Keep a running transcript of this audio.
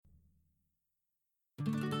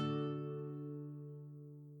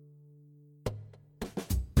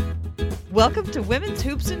Welcome to Women's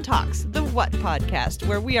Hoops and Talks, the What podcast,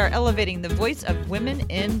 where we are elevating the voice of women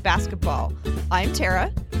in basketball. I'm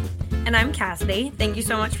Tara. And I'm Cassidy. Thank you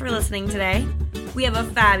so much for listening today. We have a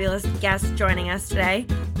fabulous guest joining us today.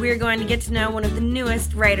 We are going to get to know one of the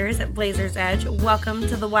newest writers at Blazers Edge. Welcome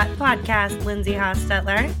to the What podcast, Lindsay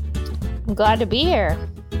Hostetler. I'm glad to be here.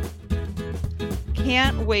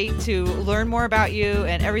 Can't wait to learn more about you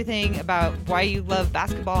and everything about why you love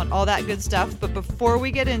basketball and all that good stuff. But before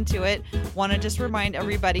we get into it, want to just remind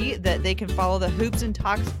everybody that they can follow the Hoops and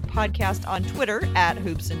Talks podcast on Twitter at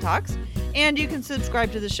Hoops and Talks. And you can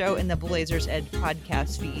subscribe to the show in the Blazers Edge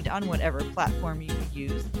podcast feed on whatever platform you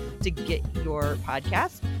use to get your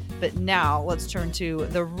podcast. But now let's turn to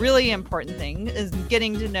the really important thing, is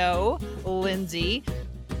getting to know Lindsay.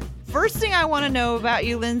 First thing I want to know about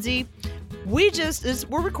you, Lindsay,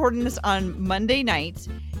 we're recording this on Monday night,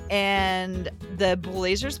 and the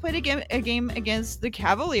Blazers played a game against the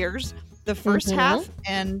Cavaliers. The first half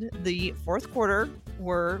and the fourth quarter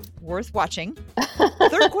were worth watching. The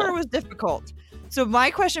third quarter was difficult. So my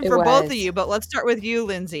question for both of you, but let's start with you,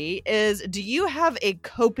 Lindsay, is do you have a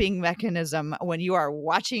coping mechanism when you are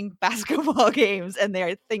watching basketball games and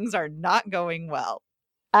things are not going well?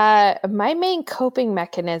 My main coping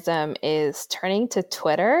mechanism is turning to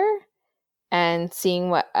Twitter and seeing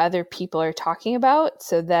what other people are talking about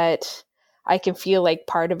so that I can feel like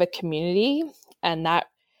part of a community. And that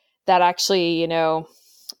actually,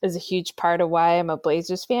 is a huge part of why I'm a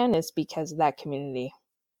Blazers fan, is because of that community.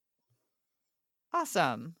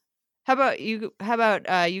 Awesome. How about you? How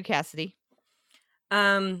about you, Cassidy?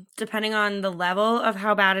 Depending on the level of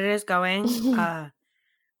how bad it is going,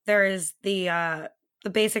 there is the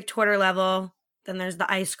basic Twitter level, then there's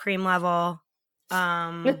the ice cream level.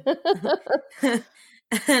 And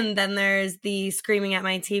then there's the screaming at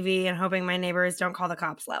my TV and hoping my neighbors don't call the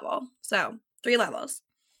cops level. So 3 levels.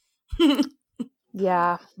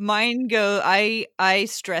 Yeah. Mine go, I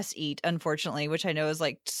stress eat, unfortunately, which I know is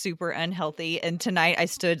like super unhealthy. And tonight I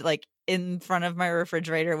stood like in front of my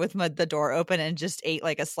refrigerator with the door open and just ate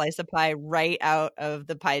like a slice of pie right out of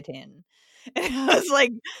the pie tin. And I was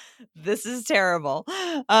like, this is terrible.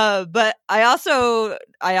 But I also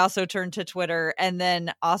turn to Twitter, and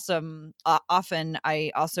then often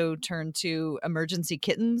I also turn to Emergency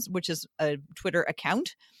Kittens, which is a Twitter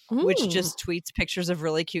account, which just tweets pictures of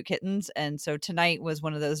really cute kittens. And so tonight was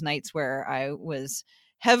one of those nights where I was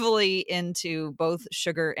heavily into both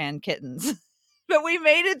sugar and kittens. But we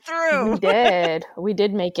made it through. We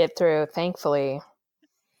did make it through, thankfully.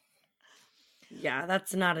 Yeah,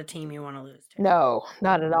 that's not a team you want to lose to. No,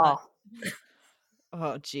 not at all.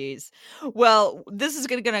 Oh, geez. Well, this is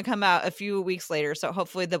going to come out a few weeks later, so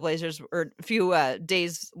hopefully the Blazers, or a few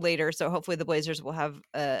days later, so hopefully the Blazers will have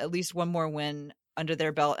at least one more win under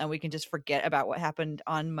their belt, and we can just forget about what happened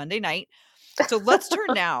on Monday night. So let's turn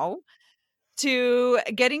now to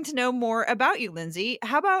getting to know more about you, Lindsay.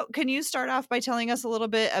 Can you start off by telling us a little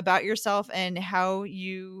bit about yourself and how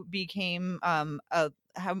you became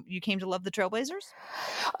how you came to love the Trailblazers?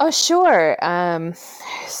 Oh, sure.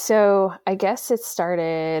 So I guess it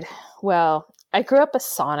started, I grew up a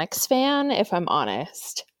Sonics fan, if I'm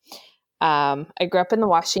honest. I grew up in the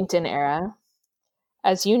Washington era.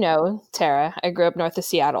 As you know, Tara, I grew up north of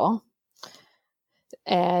Seattle.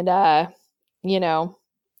 And, I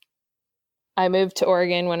moved to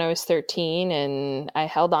Oregon when I was 13, and I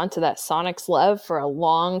held on to that Sonics love for a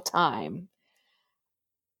long time.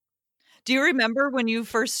 Do you remember when you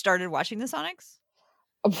first started watching the Sonics?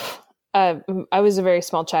 I was a very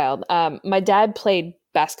small child. My dad played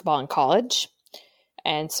basketball in college,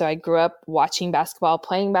 and so I grew up watching basketball,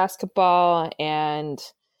 playing basketball, and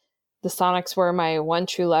the Sonics were my one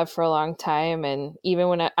true love for a long time. And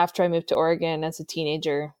even after I moved to Oregon as a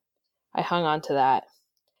teenager, I hung on to that.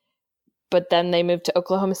 But then they moved to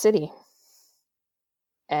Oklahoma City,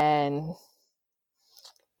 and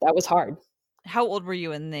that was hard. How old were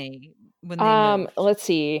you when they moved? Let's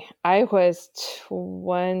see. I was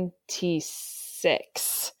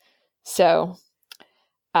 26. So,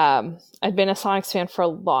 I've been a Sonics fan for a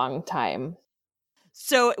long time.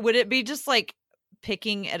 So would it be just like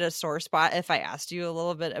picking at a sore spot if I asked you a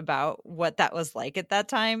little bit about what that was like at that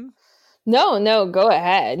time? No, go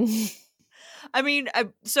ahead. I mean,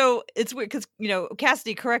 so it's weird because,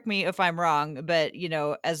 Cassidy, correct me if I'm wrong, but,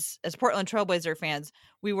 as Portland Trailblazer fans,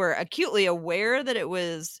 we were acutely aware that it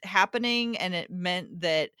was happening, and it meant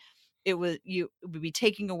that it would be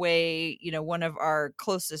taking away, one of our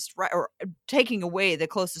closest, or taking away the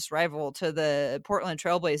closest rival to the Portland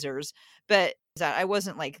Trailblazers. But that I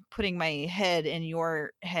wasn't like putting my head in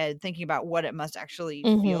your head thinking about what it must actually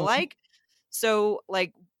feel like. So,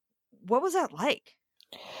 like, what was that like?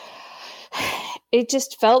 it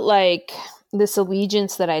just felt like this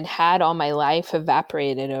allegiance that I'd had all my life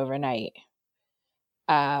evaporated overnight.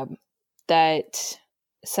 That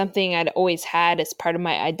something I'd always had as part of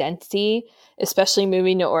my identity, especially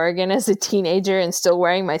moving to Oregon as a teenager and still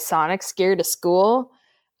wearing my Sonics gear to school.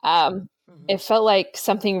 It felt like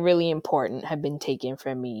something really important had been taken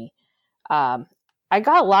from me. I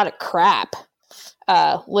got a lot of crap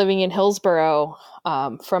living in Hillsboro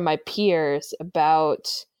from my peers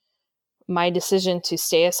about my decision to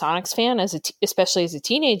stay a Sonics fan, especially as a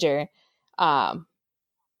teenager. And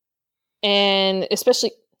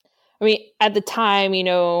especially, I mean, at the time, you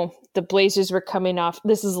know, the Blazers were coming off,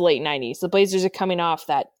 this is the late 90s. The Blazers are coming off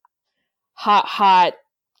that hot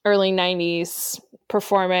early 90s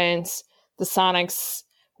performance. The Sonics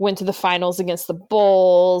went to the finals against the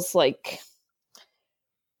Bulls. Like,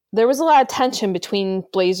 there was a lot of tension between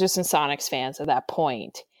Blazers and Sonics fans at that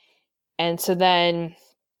point. And so then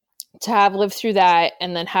to have lived through that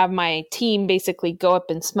and then have my team basically go up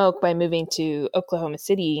in smoke by moving to Oklahoma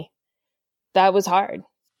City, that was hard.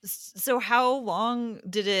 So how long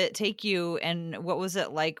did it take you, and what was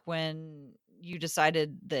it like when you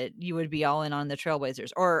decided that you would be all in on the Trailblazers?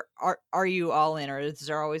 Or are you all in, or is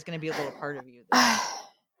there always going to be a little part of you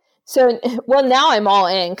So, well, now I'm all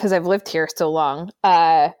in because I've lived here so long.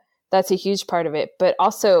 That's a huge part of it. But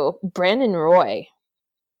also Brandon Roy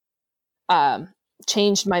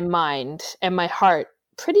changed my mind and my heart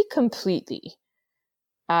pretty completely.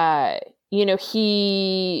 You know,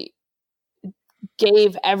 he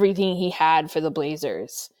gave everything he had for the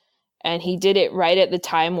Blazers, and he did it right at the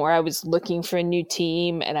time where I was looking for a new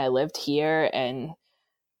team, and I lived here and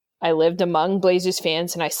I lived among Blazers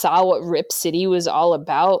fans, and I saw what Rip City was all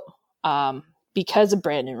about because of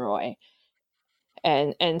Brandon Roy.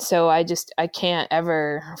 And so I can't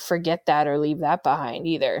ever forget that or leave that behind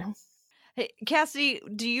either. Hey, Cassidy,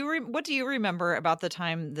 what do you remember about the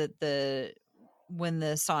time that when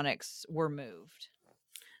the Sonics were moved?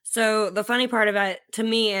 So the funny part of it to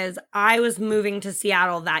me is I was moving to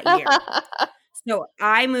Seattle that year. So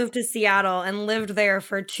I moved to Seattle and lived there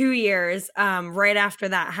for 2 years right after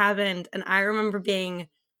that happened. And I remember being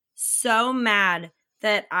so mad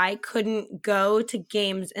that I couldn't go to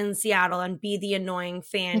games in Seattle and be the annoying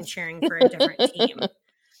fan cheering for a different team.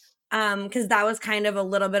 Because that was kind of a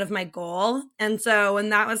little bit of my goal. And so when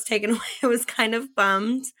that was taken away, I was kind of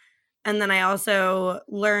bummed. And then I also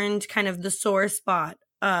learned kind of the sore spot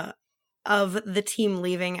of the team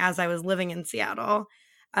leaving as I was living in Seattle,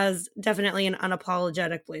 as definitely an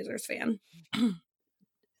unapologetic Blazers fan.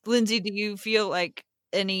 Lindsay, do you feel like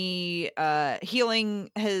any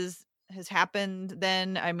healing has happened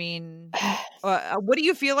then? I mean, what do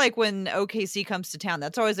you feel like when OKC comes to town?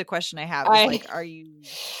 That's always a question I have.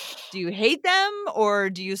 Do you hate them,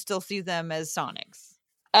 or do you still see them as Sonics?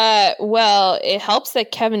 Well, it helps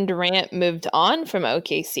that Kevin Durant moved on from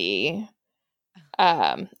OKC.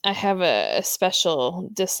 I have a special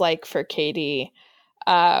dislike for KD.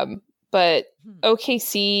 But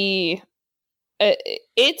OKC,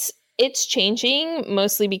 it's changing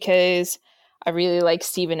mostly because I really like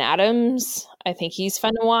Steven Adams. I think he's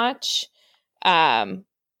fun to watch. And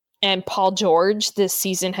Paul George this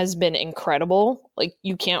season has been incredible. Like,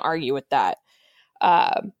 you can't argue with that.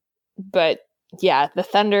 But yeah, the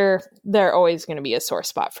Thunder, they're always going to be a sore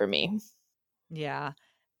spot for me. Yeah.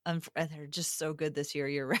 They're just so good this year.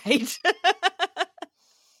 You're right.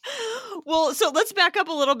 Well, so let's back up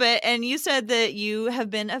a little bit. And you said that you have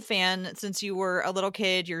been a fan since you were a little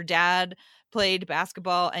kid. Your dad played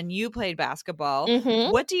basketball and you played basketball.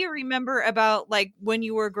 Mm-hmm. What do you remember about, like, when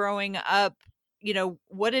you were growing up? You know,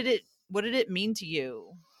 what did it mean to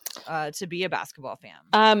you to be a basketball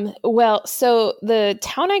fan? Well, so the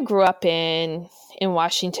town I grew up in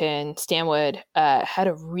Washington, Stanwood, had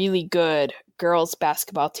a really good girls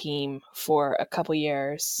basketball team for a couple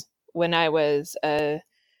years when I was an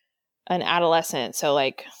adolescent. So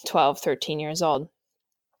like 12, 13 years old.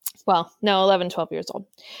 Well, no, 11, 12 years old.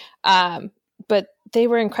 But they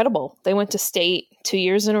were incredible. They went to state 2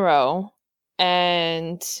 years in a row.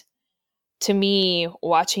 And to me,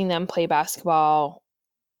 watching them play basketball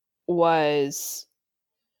was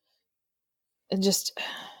just,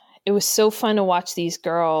 it was so fun to watch these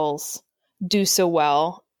girls do so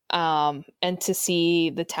well. And to see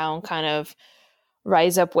the town kind of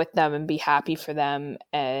rise up with them and be happy for them.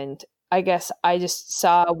 And I guess I just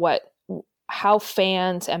saw how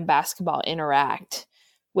fans and basketball interact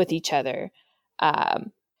with each other.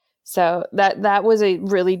 So that was a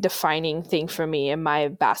really defining thing for me in my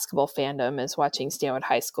basketball fandom, is watching Stanwood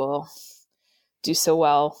High School do so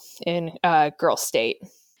well in girls state.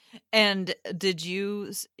 And did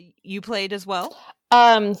you played as well?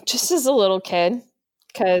 Just as a little kid.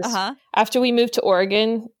 because after we moved to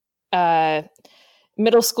Oregon,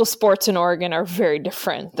 middle school sports in Oregon are very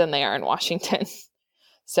different than they are in Washington.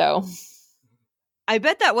 So I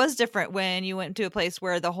bet that was different when you went to a place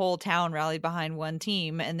where the whole town rallied behind one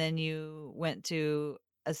team, and then you went to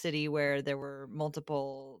a city where there were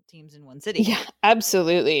multiple teams in one city. Yeah,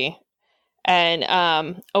 absolutely. And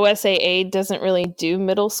OSAA doesn't really do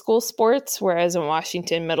middle school sports, whereas in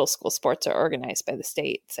Washington, middle school sports are organized by the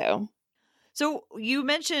state. So you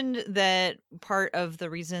mentioned that part of the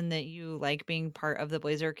reason that you like being part of the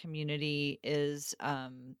Blazer community is,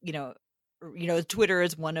 Twitter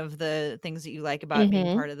is one of the things that you like about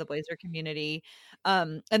being part of the Blazer community.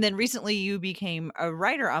 And then recently you became a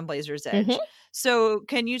writer on Blazers Edge. So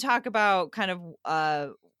can you talk about kind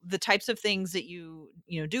of the types of things that you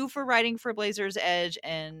do for writing for Blazers Edge,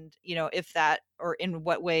 and, if that, or in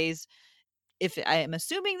what ways, if I am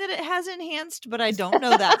assuming that it has enhanced, but I don't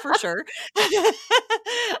know that for sure,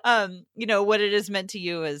 what it has meant to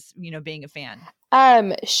you as, being a fan?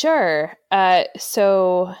 Sure.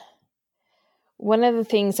 So one of the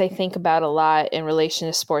things I think about a lot in relation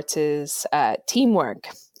to sports is teamwork.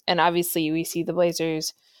 And obviously we see the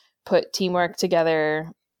Blazers put teamwork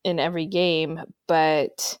together in every game.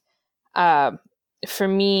 But for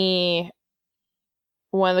me,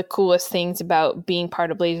 one of the coolest things about being part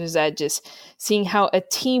of Blazers Edge is seeing how a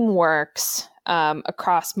team works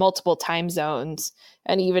across multiple time zones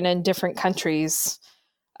and even in different countries,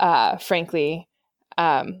 frankly.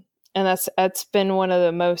 And that's been one of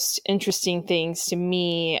the most interesting things to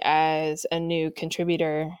me as a new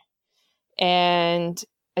contributor. And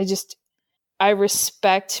I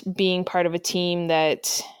respect being part of a team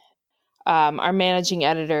that our managing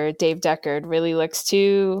editor, Dave Deckard, really looks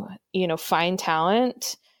to, find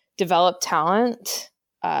talent, develop talent,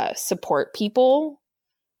 support people,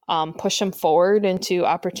 push them forward into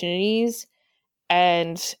opportunities.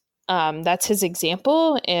 And that's his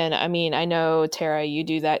example. And I mean, I know, Tara, you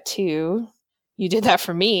do that too. You did that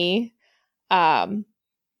for me.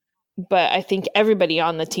 But I think everybody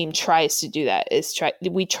on the team tries to do that.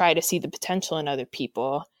 We try to see the potential in other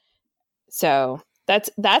people. So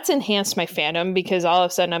that's enhanced my fandom, because all of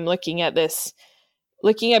a sudden I'm looking at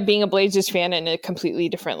being a Blazers fan in a completely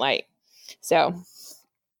different light. So.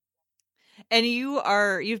 And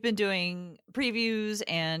you've been doing previews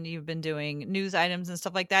and you've been doing news items and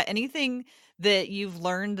stuff like that. Anything that you've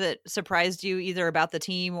learned that surprised you, either about the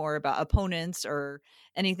team or about opponents, or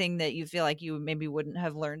anything that you feel like you maybe wouldn't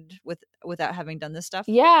have learned without having done this stuff?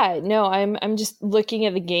 Yeah, no, I'm just looking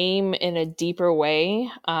at the game in a deeper way.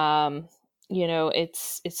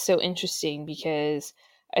 It's so interesting because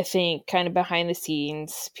I think kind of behind the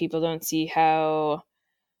scenes, people don't see how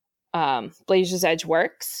Blazers Edge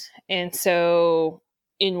works. And so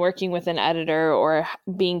in working with an editor or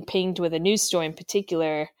being pinged with a news story in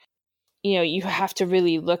particular, you have to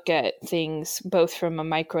really look at things both from a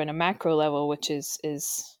micro and a macro level, which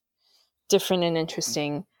is different and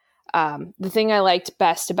interesting. The thing I liked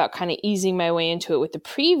best about kind of easing my way into it with the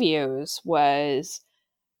previews was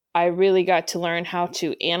I really got to learn how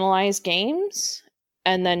to analyze games.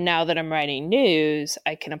 And then now that I'm writing news,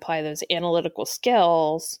 I can apply those analytical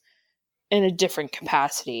skills in a different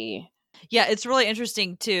capacity. Yeah, it's really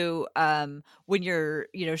interesting too, when you're,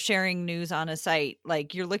 sharing news on a site,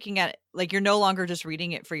 like you're looking at it, like you're no longer just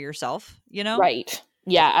reading it for yourself, Right.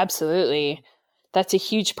 Yeah, absolutely. That's a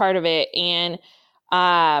huge part of it. And,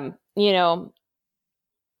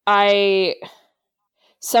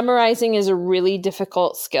 summarizing is a really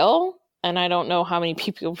difficult skill. And I don't know how many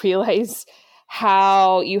people realize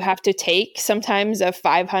how you have to take sometimes a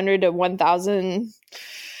 500 to 1,000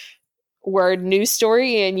 word news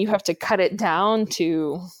story and you have to cut it down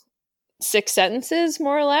to 6 sentences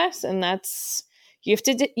more or less, and that's you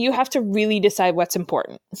have to really decide what's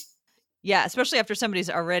important. Yeah, especially after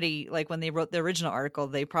somebody's already, like when they wrote the original article,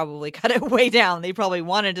 they probably cut it way down. They probably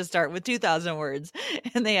wanted to start with 2,000 words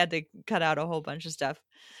and they had to cut out a whole bunch of stuff.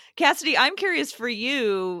 Cassidy, I'm curious for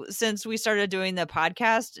you, since we started doing the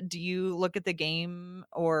podcast, do you look at the game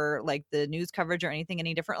or like the news coverage or anything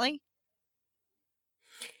any differently?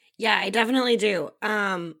 Yeah, I definitely do.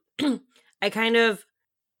 I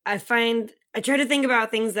try to think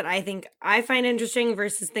about things that I think I find interesting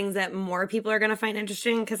versus things that more people are going to find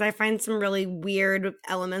interesting, because I find some really weird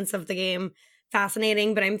elements of the game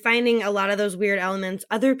fascinating, but I'm finding a lot of those weird elements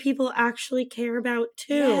other people actually care about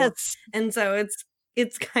too. Yes. And so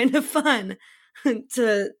it's kind of fun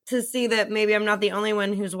to see that maybe I'm not the only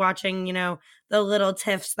one who's watching, the little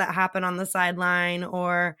tiffs that happen on the sideline,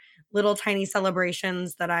 or little tiny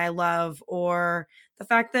celebrations that I love, or the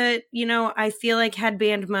fact that, I feel like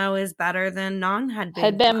Headband Mo is better than non-Headband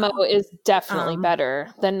Headband Mo. Mo is definitely better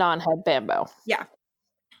than non-Headband Mo. Yeah.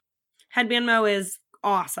 Headband Mo is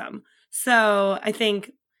awesome. So I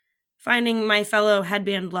think finding my fellow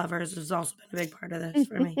headband lovers has also been a big part of this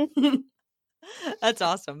for me. That's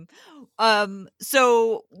awesome.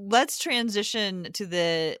 So let's transition to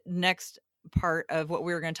the next part of what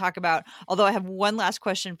we were going to talk about. Although I have one last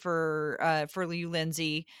question for you,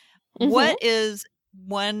 Lindsay. What is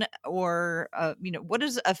one or what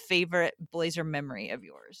is a favorite Blazer memory of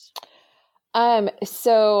yours?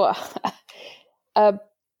 So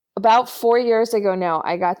about 4 years ago now,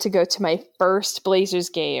 I got to go to my first Blazers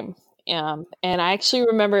game. And I actually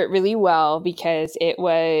remember it really well because it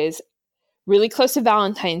was really close to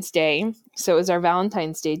Valentine's Day. So it was our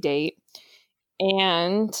Valentine's Day date.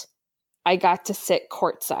 And I got to sit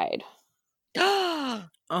courtside.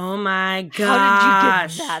 Oh my gosh. How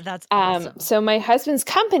did you get that? That's awesome. So my husband's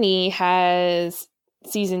company has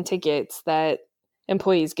season tickets that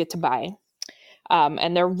employees get to buy.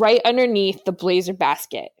 And they're right underneath the Blazer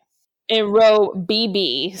basket in row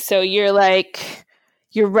BB. So you're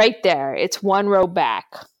right there. It's one row back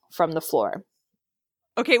from the floor.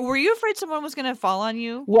 Okay, were you afraid someone was going to fall on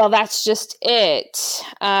you? Well, that's just it.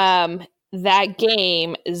 That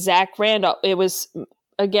game, Zach Randolph, it was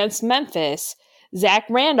against Memphis. Zach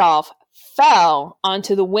Randolph fell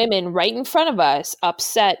onto the women right in front of us,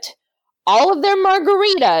 upset all of their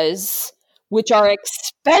margaritas, which are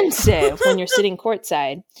expensive when you're sitting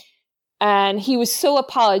courtside. And he was so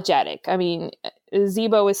apologetic. I mean,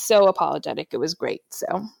 Zebo was so apologetic. It was great.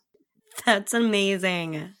 So that's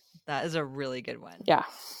amazing. That is a really good one. Yeah.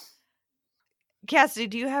 Cassidy,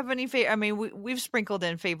 do you have any favorite? I mean, we've sprinkled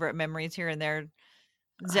in favorite memories here and there.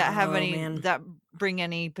 Does that have any that bring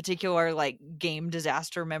any particular like game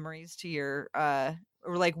disaster memories to your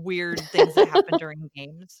or like weird things that happen during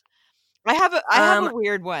games? I have a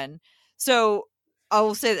weird one. So I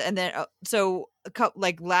will say that, and then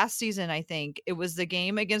like last season, I think it was the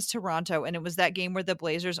game against Toronto, and it was that game where the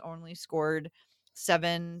Blazers only scored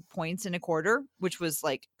 7 points in a quarter, which was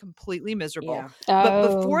like completely miserable. Yeah.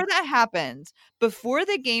 But before that happened, before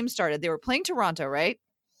the game started, they were playing Toronto, right?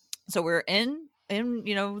 So we're in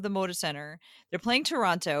the Moda Center. They're playing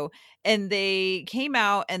Toronto, and they came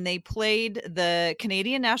out and they played the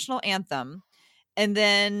Canadian national anthem, and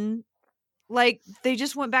then like they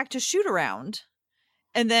just went back to shoot around.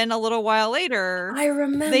 And then a little while later, I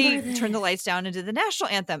remember they turned the lights down and did the national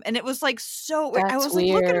anthem. And it was like so weird. I was like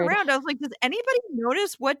looking around. I was like, does anybody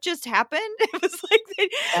notice what just happened? It was like they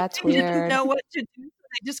didn't know what to do.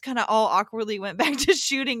 They just kind of all awkwardly went back to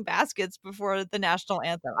shooting baskets before the national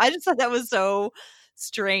anthem. I just thought that was so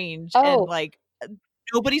strange. And like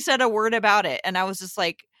nobody said a word about it. And I was just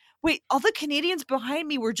like, wait, all the Canadians behind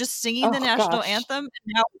me were just singing the national anthem. And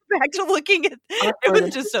now we're back to looking at it.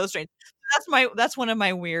 Was just so strange. That's one of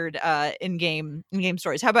my weird in-game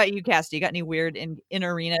stories. How about you, Cassidy? You got any weird in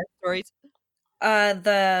arena stories?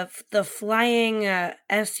 The flying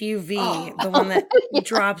SUV, the one that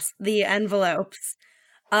drops the envelopes.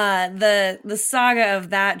 The saga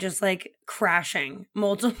of that just like crashing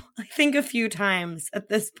I think a few times at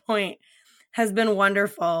this point has been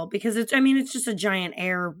wonderful because it's just a giant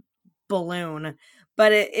air balloon,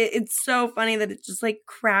 but it's so funny that it just like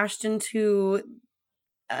crashed into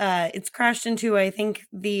I think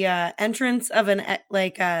the entrance of an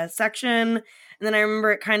section, and then I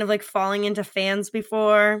remember it kind of like falling into fans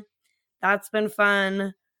before. That's been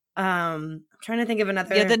fun. I'm trying to think of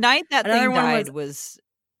another. Yeah, the night that thing died was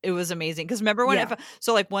amazing because remember when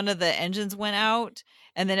like one of the engines went out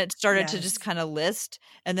and then it started to just kind of list,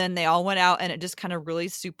 and then they all went out and it just kind of really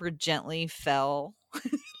super gently fell.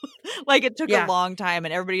 Like it took a long time,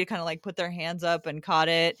 and everybody kind of like put their hands up and caught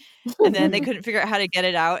it, and then they couldn't figure out how to get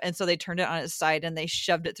it out, and so they turned it on its side and they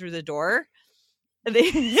shoved it through the door.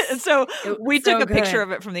 So we took a picture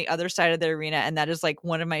of it from the other side of the arena, and that is like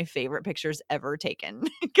one of my favorite pictures ever taken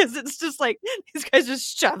because it's just like these guys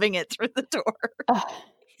just shoving it through the door.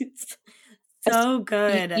 It's so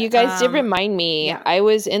good. You guys did remind me. Yeah. I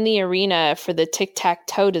was in the arena for the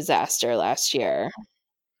tic-tac-toe disaster last year.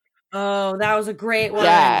 Oh, that was a great one.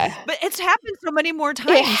 Yeah. But it's happened so many more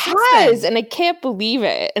times. It has, and I can't believe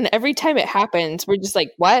it. And every time it happens, we're just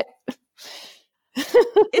like, what?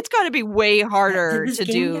 It's got to be way harder to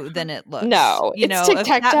do than it looks. No, it's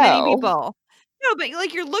tic-tac-toe. That many people. No, but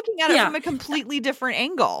like you're looking at it from a completely different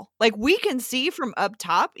angle. Like we can see from up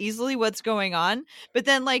top easily what's going on, but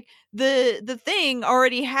then like the thing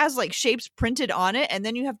already has like shapes printed on it, and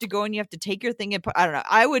then you have to go and you have to take your thing and put. I don't know.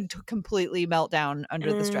 I would completely melt down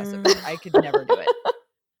under the stress of it. I could never do it.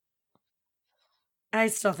 I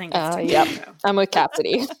still think it's yep. Tatum. I'm with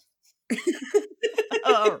Cassidy.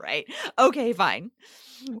 All right. Okay, fine.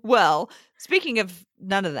 Well, speaking of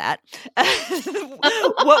none of that,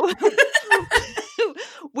 what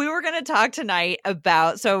we were going to talk tonight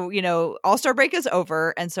about, so, All-Star break is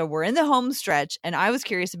over, and so we're in the home stretch, and I was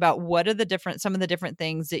curious about some of the different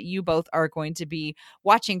things that you both are going to be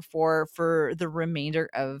watching for the remainder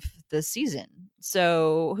of the season.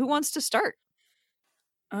 So, who wants to start?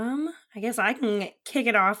 I guess I can kick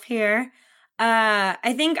it off here.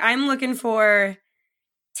 I think I'm looking for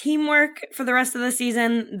teamwork for the rest of the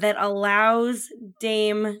season that allows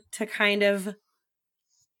Dame to kind of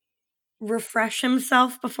refresh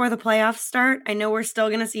himself before the playoffs start. I know we're still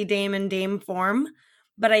going to see Dame in Dame form,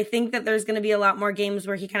 but I think that there's going to be a lot more games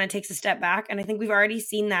where he kind of takes a step back. And I think we've already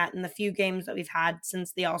seen that in the few games that we've had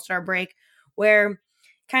since the All-Star break, where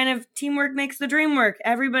kind of teamwork makes the dream work.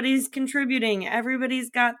 Everybody's contributing. Everybody's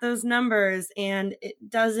got those numbers. And it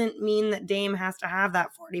doesn't mean that Dame has to have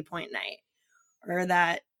that 40-point night or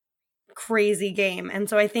that crazy game. And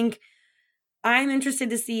so I think I'm interested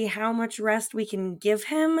to see how much rest we can give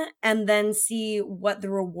him and then see what the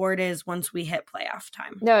reward is once we hit playoff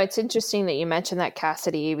time. No, it's interesting that you mentioned that,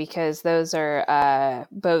 Cassidy, because those are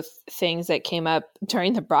both things that came up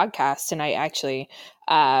during the broadcast tonight, actually.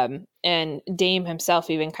 And Dame himself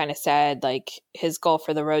even kind of said, like, his goal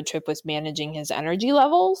for the road trip was managing his energy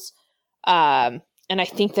levels. And I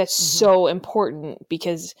think that's so important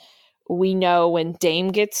because we know when Dame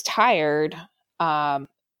gets tired,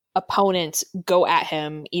 opponents go at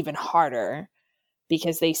him even harder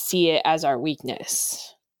because they see it as our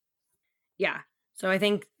weakness. Yeah. So I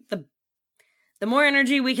think the more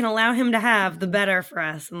energy we can allow him to have, the better for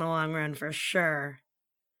us in the long run, for sure.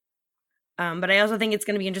 But I also think it's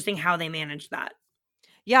going to be interesting how they manage that.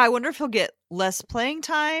 Yeah, I wonder if he'll get less playing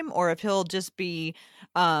time or if he'll just be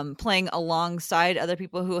playing alongside other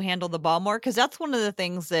people who handle the ball more. Because that's one of the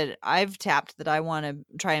things that I've tapped that I want to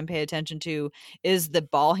try and pay attention to is the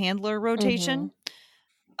ball handler rotation.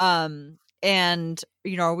 And,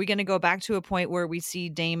 are we going to go back to a point where we see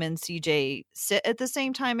Dame and CJ sit at the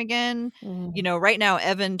same time again? Right now,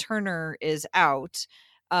 Evan Turner is out.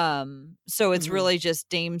 So it's really just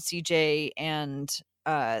Dame, CJ, and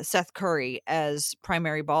Seth Curry as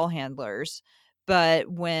primary ball handlers. But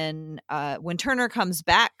when Turner comes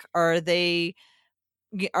back, are they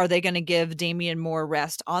going to give Damian more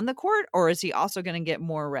rest on the court, or is he also going to get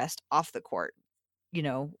more rest off the court?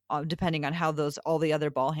 Depending on how all the other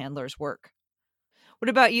ball handlers work. What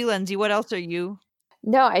about you, Lindsay? What else are you?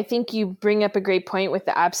 No, I think you bring up a great point with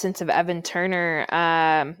the absence of Evan Turner.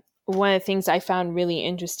 One of the things I found really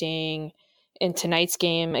interesting in tonight's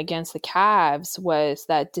game against the Cavs was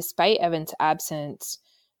that despite Evan's absence,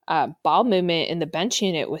 ball movement in the bench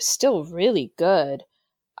unit was still really good,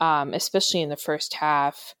 especially in the first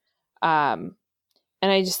half.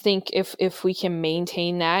 And I just think if we can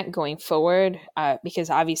maintain that going forward, because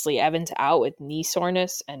obviously Evan's out with knee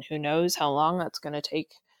soreness, and who knows how long that's going to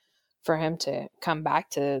take for him to come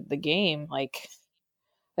back to the game. Like,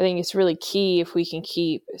 I think it's really key if we can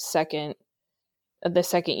keep the second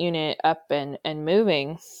unit up and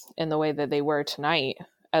moving in the way that they were tonight,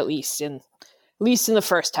 at least in the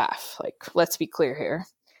first half. Like, let's be clear here.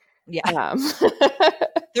 Yeah.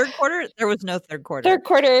 Third quarter, there was no third quarter. Third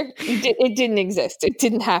quarter, it didn't exist. It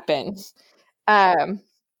didn't happen. I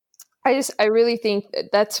really think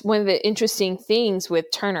that's one of the interesting things with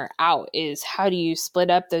Turner out is how do you split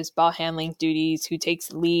up those ball handling duties? Who takes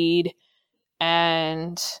the lead,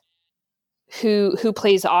 and who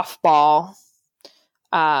plays off ball,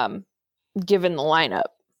 given the lineup.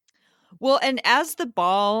 Well, and as the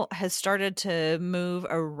ball has started to move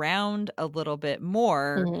around a little bit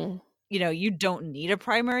more, you don't need a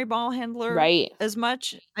primary ball handler as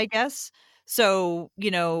much, I guess. So,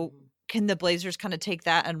 can the Blazers kind of take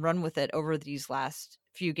that and run with it over these last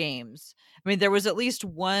few games? I mean, there was at least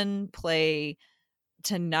one play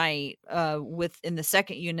tonight in the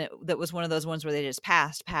second unit that was one of those ones where they just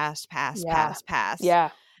passed. Yeah.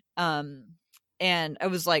 And I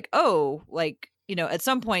was like, oh, like, at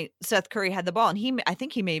some point Seth Curry had the ball and I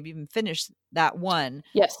think he may have even finished that one.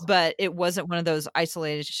 Yes. But it wasn't one of those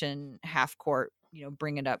isolation half court,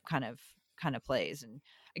 bring it up kind of plays. And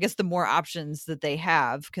I guess the more options that they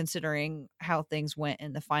have, considering how things went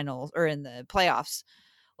in the finals or in the playoffs,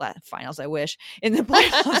 I wish, in the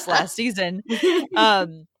playoffs last season,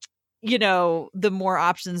 the more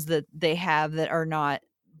options that they have that are not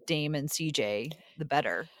Dame and CJ, the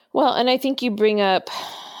better. Well, and I think you bring up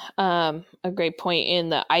a great point in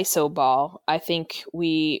the ISO ball. I think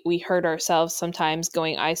we hurt ourselves sometimes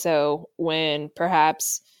going ISO when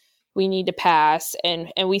perhaps We need to pass.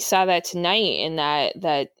 And we saw that tonight in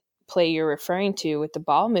that play you're referring to with the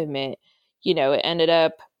ball movement. You know, it ended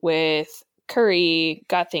up with Curry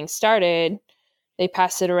got things started. They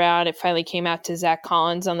passed it around. It finally came out to Zach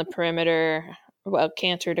Collins on the perimeter. Well,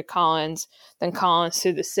 Kanter to Collins. Then Collins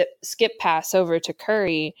threw the skip pass over to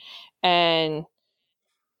Curry. And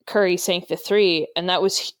Curry sank the three. And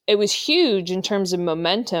it was huge in terms of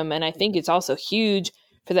momentum. And I think it's also huge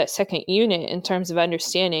for that second unit in terms of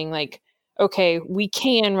understanding, like, okay, we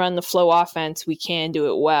can run the flow offense. We can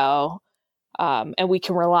do it well. And we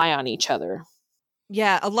can rely on each other.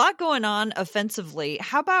 Yeah, a lot going on offensively.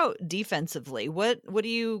 How about defensively? What do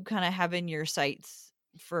you kind of have in your sights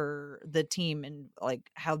for the team and like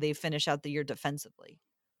how they finish out the year defensively?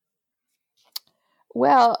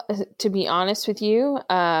 Well, to be honest with you,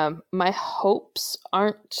 my hopes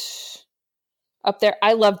aren't up there.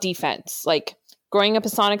 I love defense. Like growing up a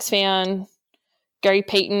Sonics fan, Gary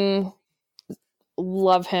Payton,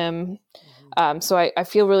 love him. So I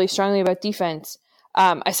feel really strongly about defense.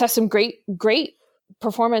 I saw some great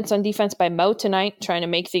performance on defense by Mo tonight, trying to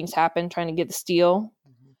make things happen, trying to get the steal.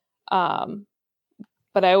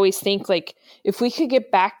 But I always think, like, if we could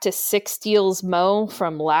get back to 6 steals Mo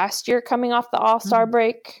from last year coming off the All-Star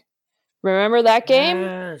break, remember that game?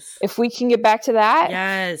 Yes. If we can get back to that,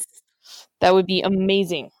 yes, that would be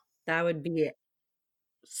amazing. That would be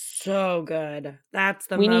so good. That's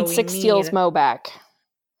the we Mo need 6 steals Mo back.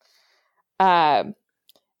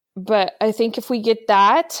 But I think if we get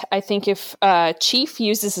that, I think if Chief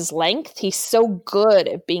uses his length, he's so good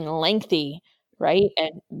at being lengthy, right?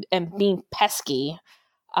 And being pesky.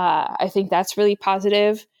 I think that's really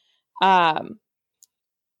positive.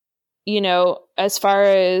 You know, as far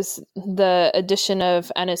as the addition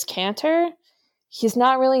of Enes Kanter, he's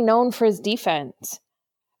not really known for his defense.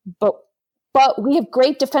 But we have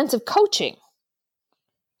great defensive coaching.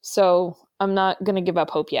 So I'm not going to give up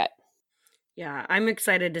hope yet. Yeah, I'm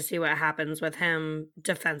excited to see what happens with him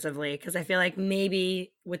defensively because I feel like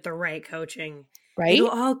maybe with the right coaching, right, it'll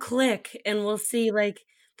all click and we'll see like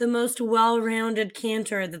the most well-rounded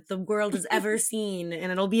Kanter that the world has ever seen,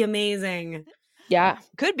 and it'll be amazing. Yeah,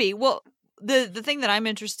 could be. Well, the thing that I'm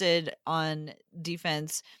interested on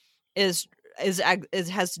defense is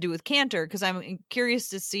has to do with Kanter because I'm curious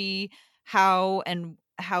to see how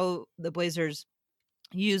the Blazers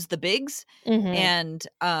use the bigs and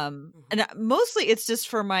mostly it's just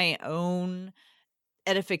for my own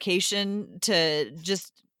edification to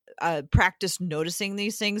just practice noticing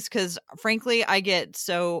these things because frankly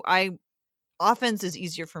offense is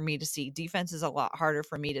easier for me to see, defense is a lot harder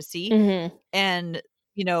for me to see. And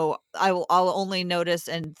you know, I'll only notice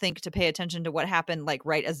and think to pay attention to what happened like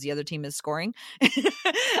right as the other team is scoring.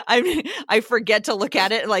 I forget to look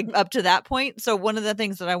at it like up to that point. So one of the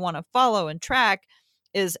things that I want to follow and track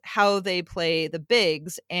is how they play the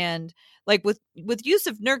bigs. And like with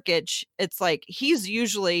Jusuf Nurkic, it's like he's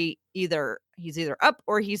usually either up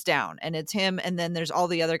or he's down and it's him. And then there's all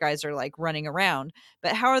the other guys are like running around.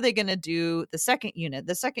 But how are they going to do the second unit?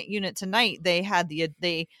 The second unit tonight, they had you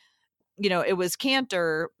know, it was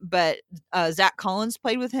Kanter, but Zach Collins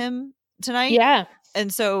played with him tonight. Yeah.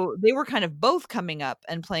 And so they were kind of both coming up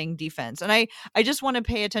and playing defense. And I just want to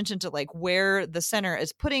pay attention to like where the center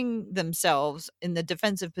is putting themselves in the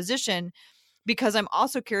defensive position, because I'm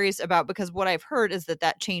also curious about, because what I've heard is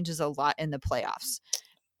that changes a lot in the playoffs.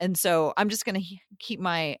 And so I'm just going to keep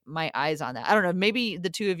my eyes on that. I don't know. Maybe the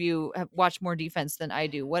two of you have watched more defense than I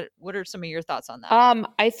do. What are some of your thoughts on that?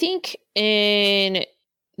 I think in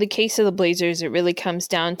the case of the Blazers, it really comes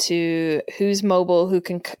down to who's mobile, who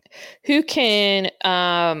can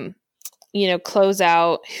you know, close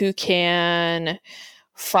out, who can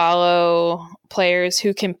follow players,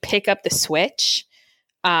 who can pick up the switch.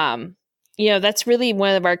 You know, that's really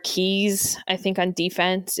one of our keys, I think, on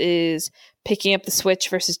defense is picking up the switch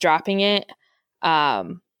versus dropping it.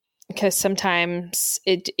 Because sometimes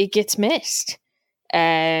it gets missed.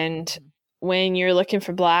 And when you're looking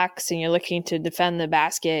for blocks and you're looking to defend the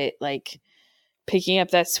basket, like picking up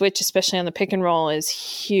that switch, especially on the pick and roll, is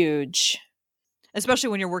huge. Especially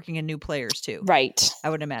when you're working in new players too. Right. I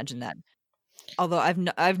would imagine that. Although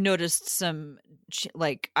I've noticed some,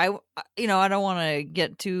 like, I don't want to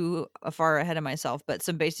get too far ahead of myself, but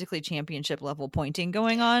some basically championship level pointing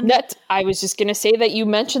going on. I was just going to say that you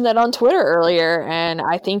mentioned that on Twitter earlier, and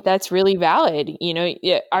I think that's really valid. You know,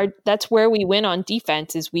 that's where we win on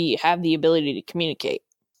defense, is we have the ability to communicate.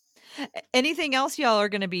 Anything else y'all are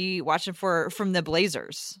going to be watching for from the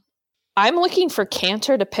Blazers? I'm looking for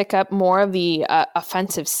Kanter to pick up more of the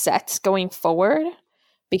offensive sets going forward.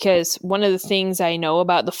 Because one of the things I know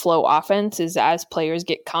about the flow offense is as players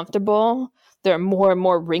get comfortable, there are more and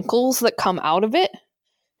more wrinkles that come out of it,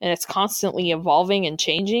 and it's constantly evolving and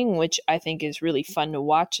changing, which I think is really fun to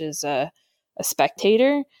watch as a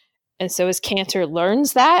spectator. And so as Cantor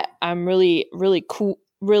learns that, I'm really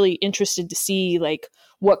interested to see like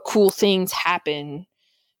what cool things happen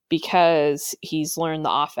because he's learned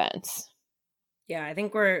the offense. Yeah, I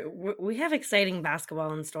think we have exciting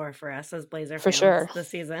basketball in store for us as Blazer fans For sure. this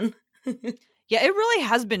season. Yeah, it really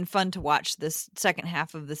has been fun to watch this second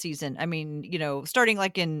half of the season. I mean, starting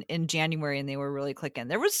like in January and they were really clicking.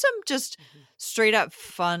 There was some just straight up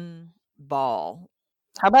fun ball.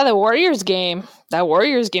 How about the Warriors game? That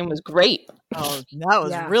Warriors game was great. Oh, that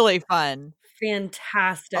was really fun.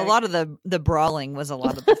 Fantastic. A lot of the brawling was a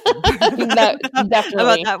lot of the fun. Definitely.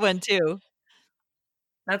 About that one too.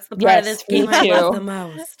 That's the part of this game I love the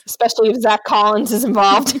most. Especially if Zach Collins is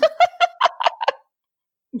involved.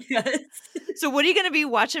 Yes. So what are you going to be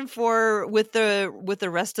watching for with the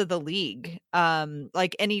rest of the league?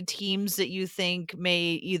 Like any teams that you think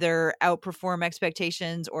may either outperform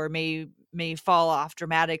expectations or may fall off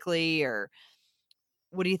dramatically, or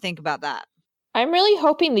what do you think about that? I'm really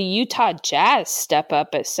hoping the Utah Jazz step up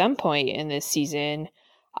at some point in this season.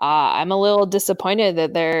 I'm a little disappointed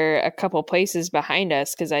that they're a couple places behind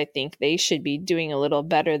us because I think they should be doing a little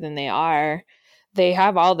better than they are. They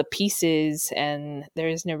have all the pieces, and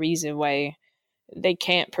there's no reason why they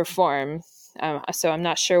can't perform. So I'm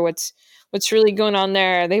not sure what's really going on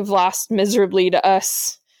there. They've lost miserably to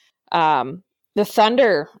us. The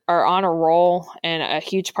Thunder are on a roll, and a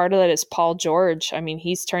huge part of that is Paul George. I mean,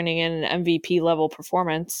 he's turning in an MVP level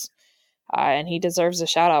performance, and he deserves a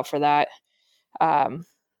shout out for that.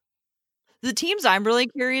 The teams I'm really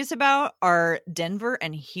curious about are Denver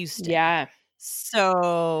and Houston. Yeah.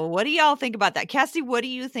 So what do y'all think about that? Cassie, what do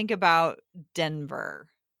you think about Denver?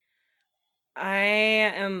 I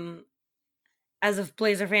am, as a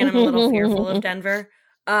Blazer fan, I'm a little fearful of Denver.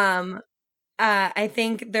 I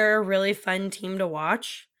think they're a really fun team to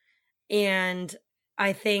watch. And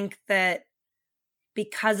I think that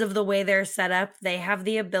because of the way they're set up, they have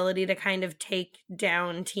the ability to kind of take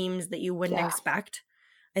down teams that you wouldn't expect.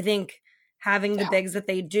 I think having the bigs that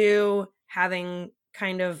they do, having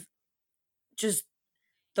kind of just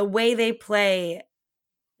the way they play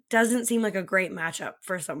doesn't seem like a great matchup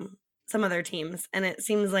for some other teams. And it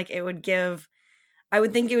seems like I would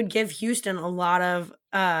think it would give Houston a lot of,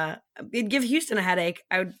 it'd give Houston a headache,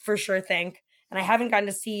 I would for sure think. And I haven't gotten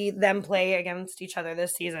to see them play against each other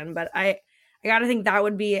this season, but I got to think that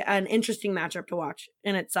would be an interesting matchup to watch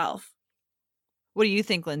in itself. What do you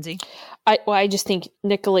think, Lindsay? I just think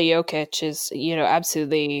Nikola Jokic is,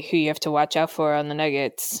 absolutely who you have to watch out for on the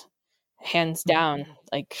Nuggets. Hands down,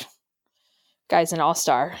 like, guy's an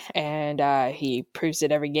all-star, and he proves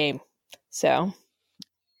it every game. So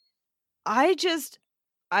I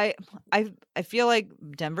feel like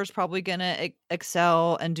Denver's probably gonna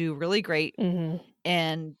excel and do really great.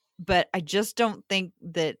 But I just don't think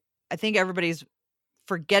that. I think everybody's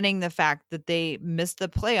forgetting the fact that they missed the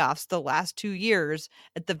playoffs the last 2 years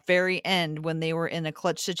at the very end when they were in a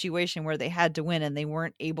clutch situation where they had to win and they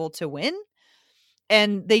weren't able to win.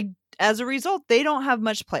 And as a result, they don't have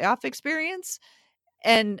much playoff experience.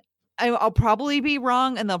 And I'll probably be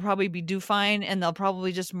wrong, and they'll probably do fine, and they'll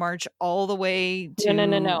probably just march all the way to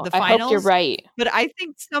no. the finals. I hope you're right. But I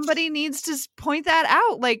think somebody needs to point that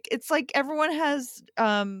out. Like, it's like everyone has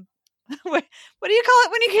what do you call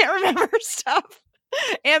it when you can't remember stuff?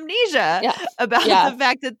 Amnesia about the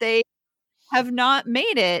fact that they have not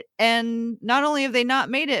made it. And not only have they not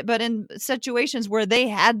made it, but in situations where they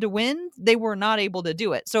had to win, they were not able to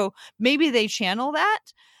do it. So maybe they channel that,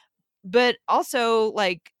 but also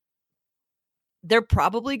like they're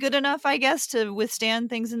probably good enough, I guess, to withstand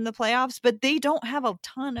things in the playoffs, but they don't have a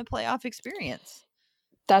ton of playoff experience.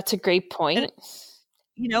 That's a great point.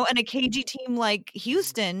 And a cagey team like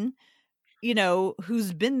Houston,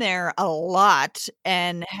 who's been there a lot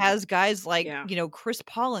and has guys like, Chris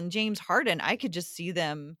Paul and James Harden, I could just see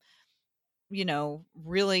them,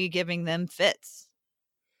 really giving them fits.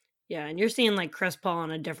 Yeah, and you're seeing like Chris Paul on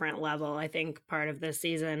a different level, I think, part of this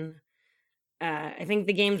season. I think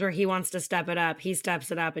the games where he wants to step it up, he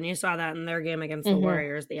steps it up. And you saw that in their game against the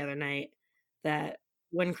Warriors the other night, that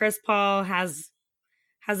when Chris Paul has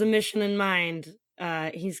a mission in mind,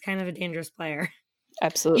 he's kind of a dangerous player.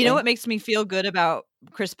 Absolutely. You know what makes me feel good about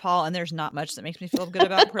Chris Paul, and there's not much that makes me feel good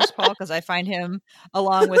about Chris Paul, because I find him,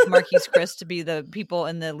 along with Marquise Chris, to be the people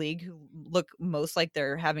in the league who look most like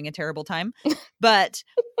they're having a terrible time. But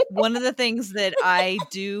one of the things that I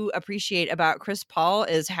do appreciate about Chris Paul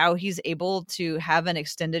is how he's able to have an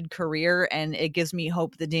extended career, and it gives me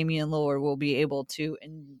hope that Damian Lillard will be able to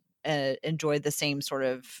enjoy the same sort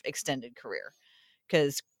of extended career,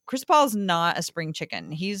 because Chris Paul's not a spring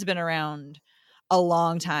chicken. He's been around a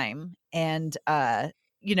long time, and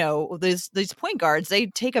these point guards, they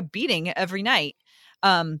take a beating every night,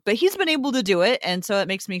 but he's been able to do it, and so it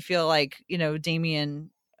makes me feel like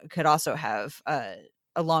Damian could also have a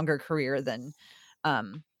longer career than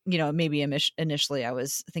maybe initially I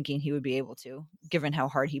was thinking he would be able to, given how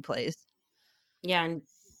hard he plays. Yeah,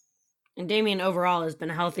 and Damian overall has been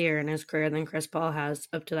healthier in his career than Chris Paul has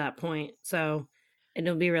up to that point. So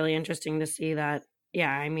it'll be really interesting to see that. Yeah,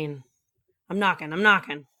 I mean, I'm knocking.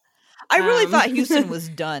 I really thought Houston was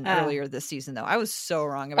done earlier this season, though. I was so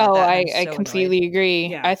wrong about that. I completely agree.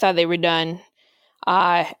 Yeah. I thought they were done.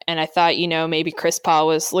 And I thought, maybe Chris Paul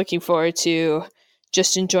was looking forward to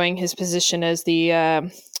just enjoying his position as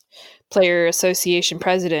the Player Association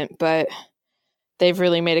president, but they've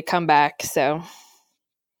really made a comeback. So,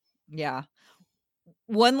 yeah.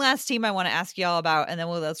 One last team I want to ask y'all about, and then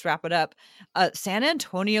let's wrap it up. San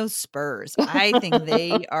Antonio Spurs. I think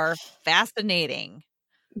they are fascinating.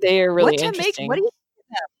 They are really interesting. What do you think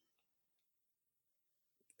of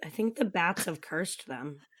them? I think the bats have cursed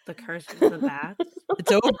them. The curse of the bats.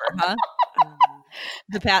 It's over, huh?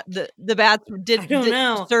 The bats did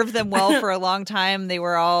serve them well for a long time. They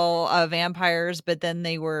were all vampires, but then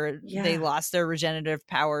they lost their regenerative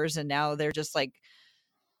powers, and now they're just like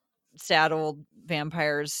sad old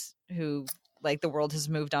vampires who, like, the world has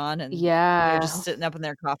moved on, and they're just sitting up in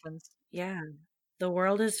their coffins. Yeah, the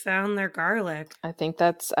world has found their garlic. I think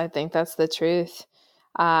that's the truth.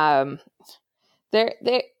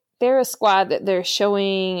 They're a squad that they're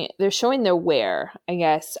showing their wear, I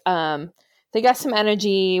guess. They got some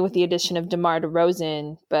energy with the addition of DeMar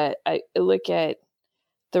DeRozan, but I look at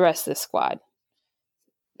the rest of the squad.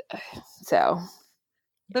 So,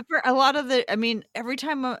 but for a lot of every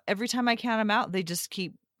time I count them out, they just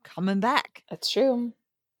keep coming back. That's true.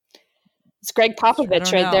 It's Greg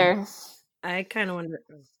Popovich right there. I kind of wonder.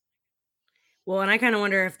 Well, and I kind of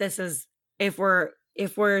wonder if this is if we're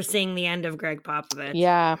seeing the end of Greg Popovich.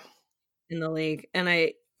 Yeah. In the league. And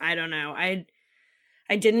I don't know. I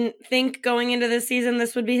didn't think going into this season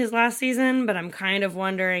this would be his last season, but I'm kind of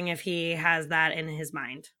wondering if he has that in his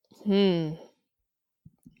mind.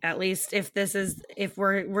 At least if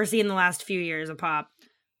we're seeing the last few years of Pop.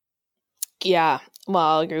 Yeah. Well,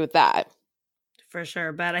 I'll agree with that. For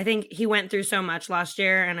sure. But I think he went through so much last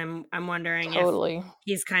year, and I'm wondering if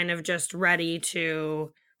he's kind of just ready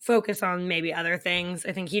to focus on maybe other things.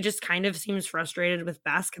 I think he just kind of seems frustrated with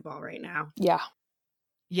basketball right now. Yeah.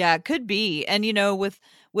 Yeah, it could be. And,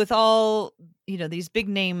 with all, these big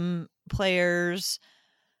name players,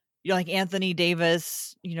 like Anthony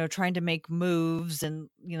Davis, trying to make moves, and,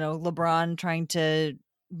 LeBron trying to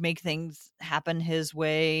make things happen his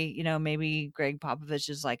way, maybe Greg Popovich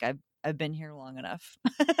is like, I've been here long enough.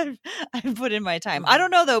 I've put in my time. I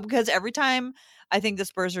don't know, though, because every time I think the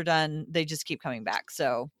Spurs are done, they just keep coming back.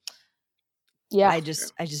 So yeah, I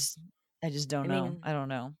just don't know. I don't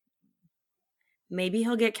know. Maybe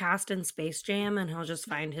he'll get cast in Space Jam and he'll just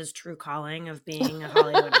find his true calling of being a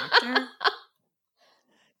Hollywood actor.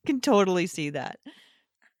 Can totally see that.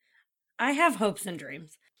 I have hopes and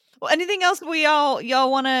dreams. Well, anything else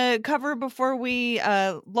y'all want to cover before we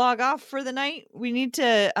log off for the night? We need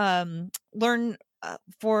to learn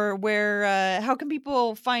how can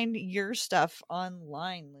people find your stuff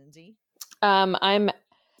online, Lindsay? I'm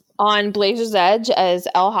on Blazers Edge as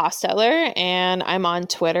Elle Hostetler, and I'm on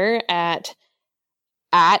Twitter at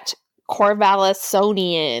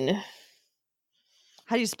Corvallisonian.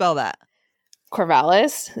 How do you spell that?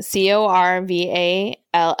 Corvallis,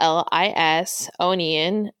 Corvallis,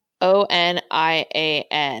 Onian,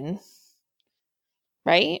 Onian.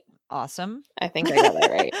 Right? Awesome. I think I got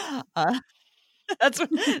that right. That's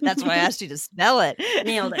why I asked you to spell it.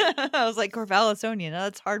 Nailed it. I was like, Corvallisonian.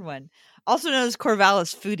 That's a hard one. Also known as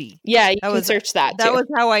Corvallis Foodie. Yeah, you can search that too. That was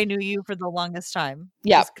how I knew you for the longest time.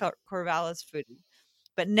 Yeah. Corvallis Foodie.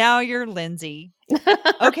 But now you're Lindsay.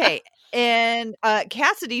 Okay. And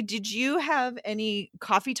Cassidy, did you have any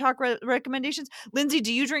coffee talk recommendations? Lindsay,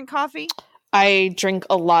 do you drink coffee? I drink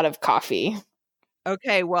a lot of coffee.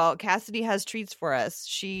 Okay, well, Cassidy has treats for us.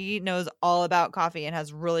 She knows all about coffee and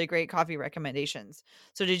has really great coffee recommendations.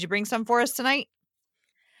 So did you bring some for us tonight?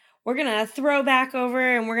 We're going to throw back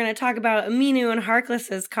over and we're going to talk about Aminu and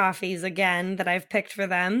Harkless's coffees again that I've picked for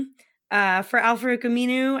them. For Al-Farouq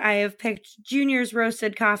Aminu, I have picked Junior's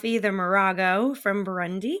Roasted Coffee, the Morago from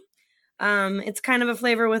Burundi. It's kind of a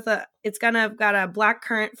flavor it's got a black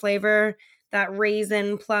currant flavor, that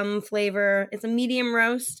raisin plum flavor. It's a medium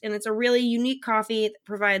roast, and it's a really unique coffee that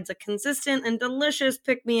provides a consistent and delicious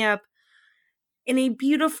pick-me-up in a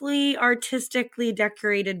beautifully artistically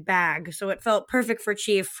decorated bag. So it felt perfect for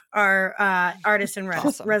Chief, our artist in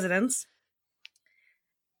Awesome. residence.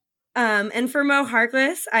 And for Mo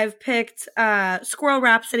Harkless, I've picked Squirrel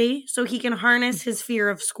Rhapsody so he can harness his fear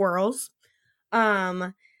of squirrels.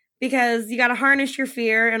 Because you got to harness your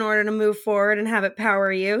fear in order to move forward and have it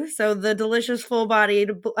power you. So the delicious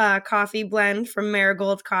full-bodied coffee blend from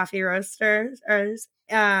Marigold Coffee Roasters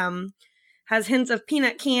has hints of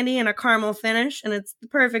peanut candy and a caramel finish, and it's the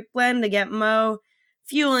perfect blend to get Mo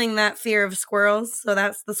fueling that fear of squirrels. So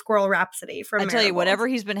that's the Squirrel Rhapsody from I tell you, Marigold. whatever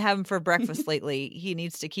he's been having for breakfast lately, he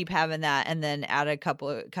needs to keep having that, and then add a cup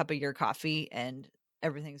of your coffee, and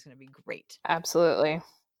everything's going to be great. Absolutely.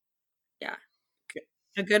 Yeah.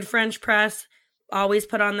 A good French press. Always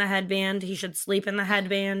put on the headband. He should sleep in the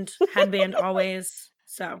headband. Headband always.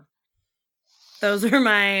 So those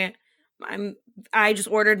are I just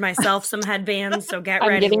ordered myself some headbands, so get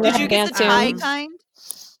ready. Getting the Did you get the tie headband kind?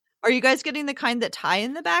 Are you guys getting the kind that tie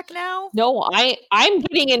in the back now? No, I'm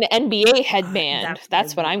getting an NBA headband.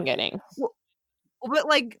 That's what I'm getting. But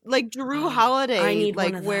like Drew I Holiday need one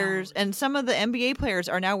like of wears, those. and some of the NBA players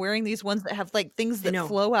are now wearing these ones that have like things that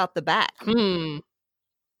flow out the back.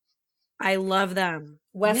 I love them.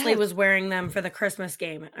 Wesley Yes. was wearing them for the Christmas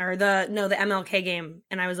game, or the MLK game,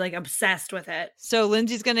 and I was like obsessed with it. So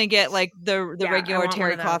Lindsay's gonna get like the Yeah, I regular want one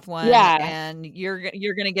terry of those. cloth one, Yeah. and you're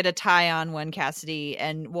gonna get a tie on one, Cassidy,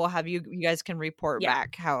 and we'll have you guys can report Yeah.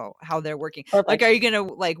 back how they're working. Perfect. Like, are you gonna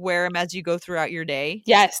like wear them as you go throughout your day?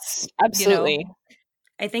 Yes, absolutely.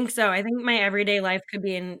 I think so. I think my everyday life could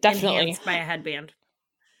be Definitely. enhanced by a headband.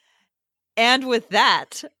 And with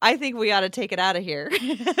that, I think we ought to take it out of here.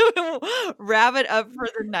 Wrap it up for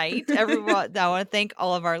the night. Everyone, I want to thank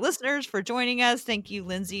all of our listeners for joining us. Thank you,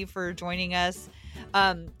 Lindsay, for joining us.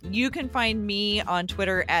 You can find me on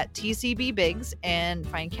Twitter at TCBBiggs and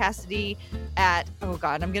find Cassidy at, oh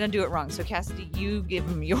God, I'm going to do it wrong. So Cassidy, you give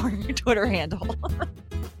him your Twitter handle.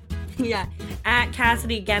 Yeah, at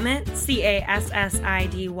Cassidy Gemmet,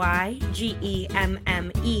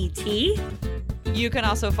 CASSIDYGEMMET. You can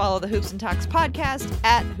also follow the Hoops and Talks podcast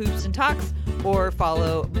at Hoops and Talks, or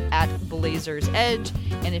follow at Blazers Edge.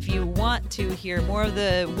 And if you want to hear more of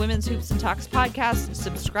the Women's Hoops and Talks podcast,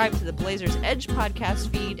 subscribe to the Blazers Edge podcast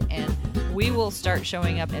feed, and we will start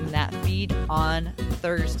showing up in that feed on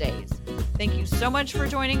Thursdays. Thank you so much for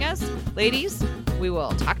joining us. Ladies, we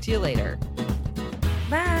will talk to you later.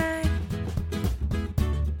 Bye.